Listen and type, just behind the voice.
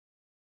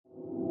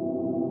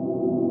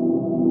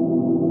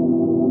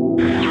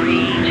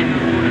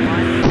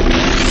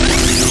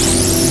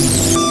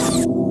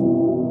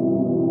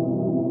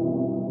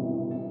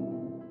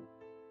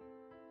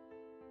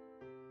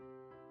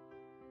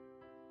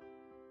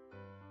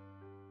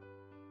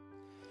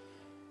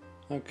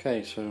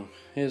Okay, so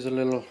here's a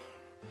little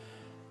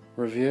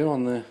review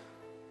on the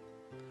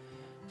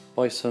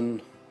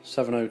BISON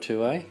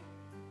 702A.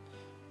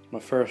 My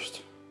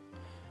first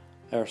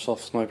AirSoft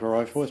sniper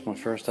rifle. It's my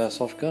first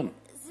airsoft gun.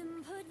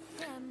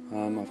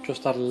 I've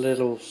just had a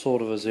little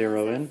sort of a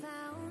zero in,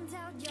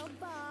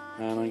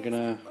 and I'm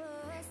gonna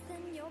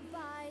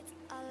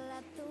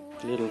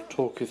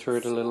talk you through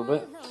it a little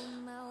bit.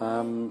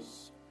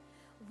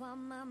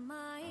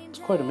 It's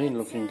quite a mean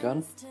looking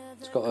gun.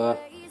 It's got a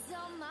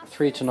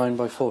 3 to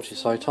 9x40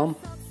 sight on.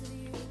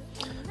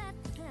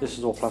 This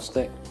is all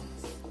plastic.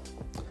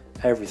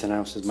 Everything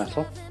else is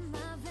metal.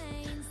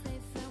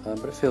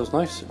 But it feels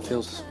nice. It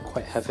feels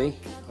quite heavy.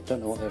 I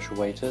don't know what the actual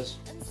weight is.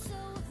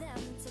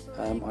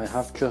 I've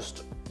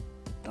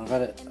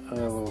had it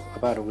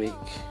about a week,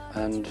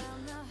 and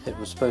it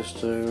was supposed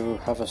to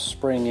have a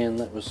spring in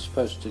that was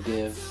supposed to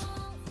give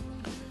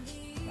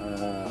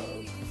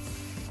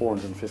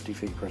 450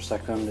 feet per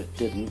second. It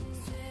didn't.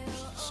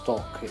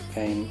 Stock, it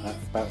came at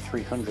about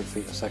 300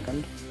 feet a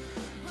second.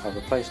 I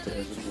replaced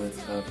it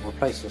with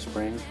replaced the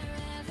spring,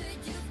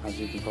 as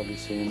you can probably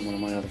see in one of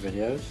my other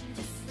videos.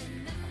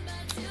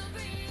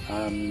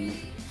 The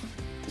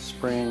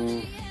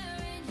spring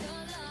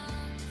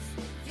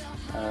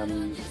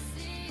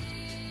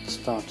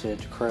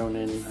started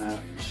croning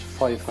at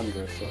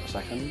 500 foot a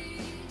second.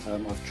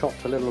 I've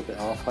chopped a little bit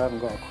off. I haven't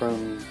got a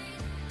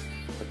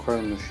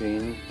chrome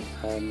machine,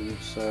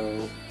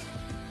 so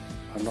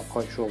I'm not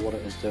quite sure what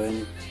it is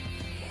doing.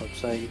 I'd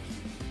say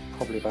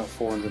probably about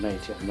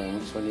 480 at the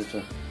moment, so I need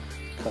to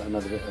cut a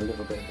little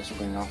bit of the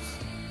spring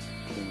off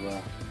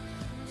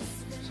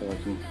so I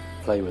can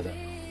play with it.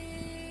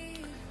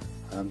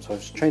 So I've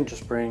just changed the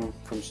spring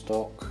from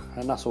stock,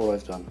 and that's all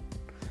I've done.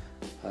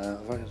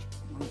 Like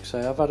I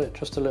say, I've had it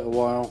just a little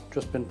while,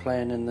 just been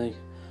playing in the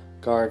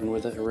garden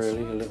with it a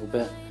little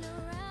bit,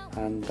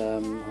 and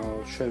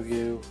I'll show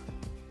you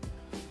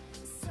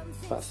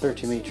about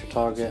 30 meter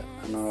target,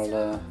 and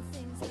I'll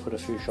put a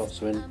few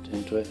shots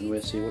into it, and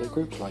we'll see what it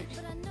groups like.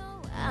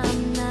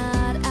 I'm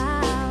not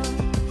out.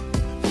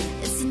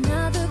 It's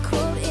another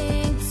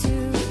quoting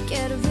to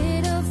get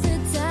rid of the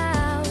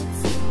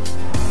doubts.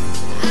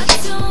 I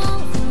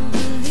don't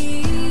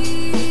believe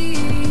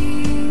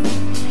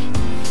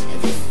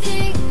the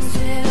things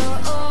will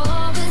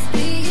always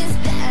be as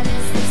bad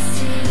as they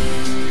seem.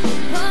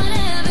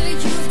 Whatever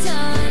you've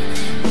done,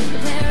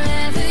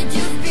 wherever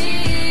you've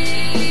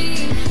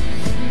been,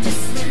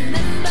 just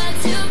remember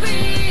to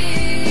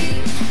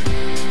breathe.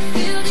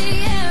 Feel the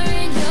air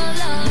in your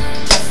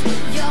lungs,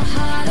 your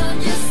heart on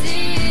your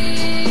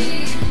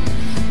sleeve.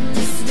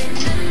 Just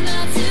remember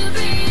to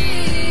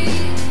breathe.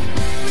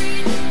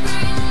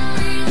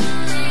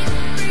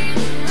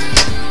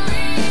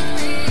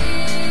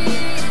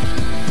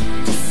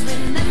 Just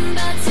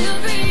remember to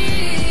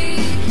breathe.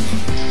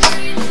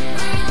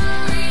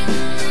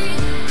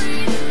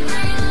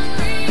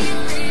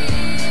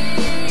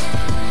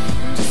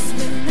 Just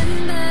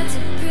remember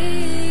to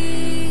breathe.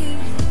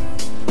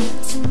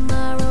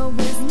 Tomorrow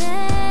is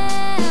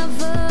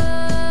never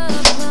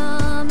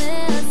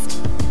promised,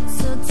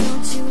 so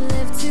don't you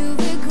live to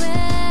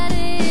regret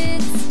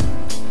it.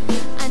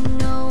 I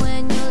know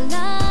when you're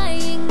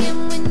lying and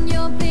when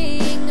you're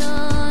being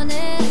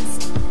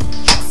honest,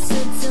 so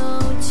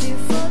don't you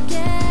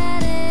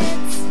forget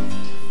it.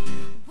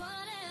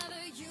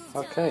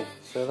 Okay,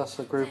 so that's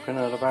the grouping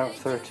at about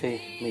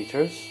 30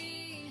 meters.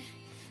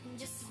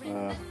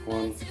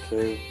 1,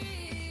 2,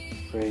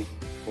 3,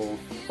 4,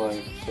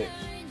 5, 6,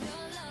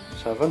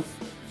 7.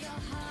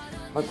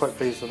 I'm quite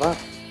pleased with that.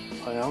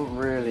 I haven't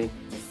really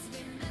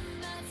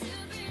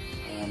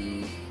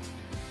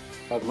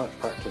had much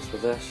practice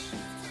with this.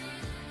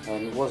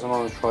 It wasn't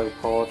on a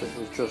tripod, it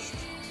was just,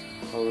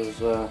 I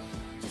was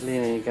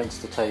leaning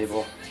against the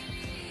table.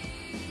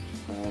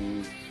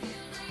 I'll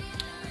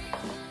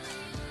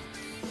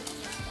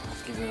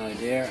give you an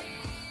idea.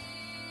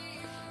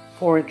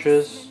 4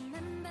 inches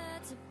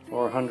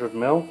or 100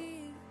 mil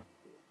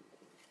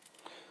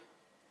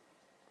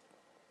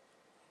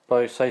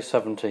by say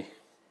 70.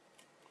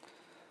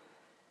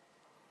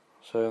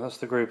 So that's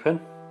the grouping.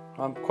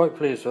 I'm quite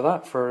pleased with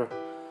that for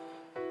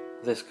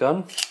this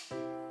gun,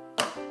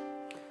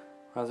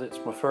 as it's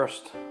my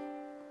first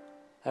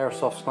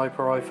airsoft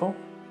sniper rifle.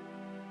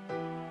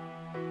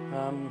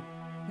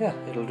 Yeah,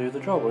 it'll do the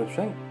job, I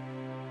think.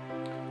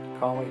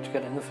 Can't wait to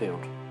get it in the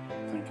field.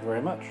 Thank you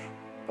very much.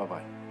 Bye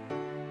bye.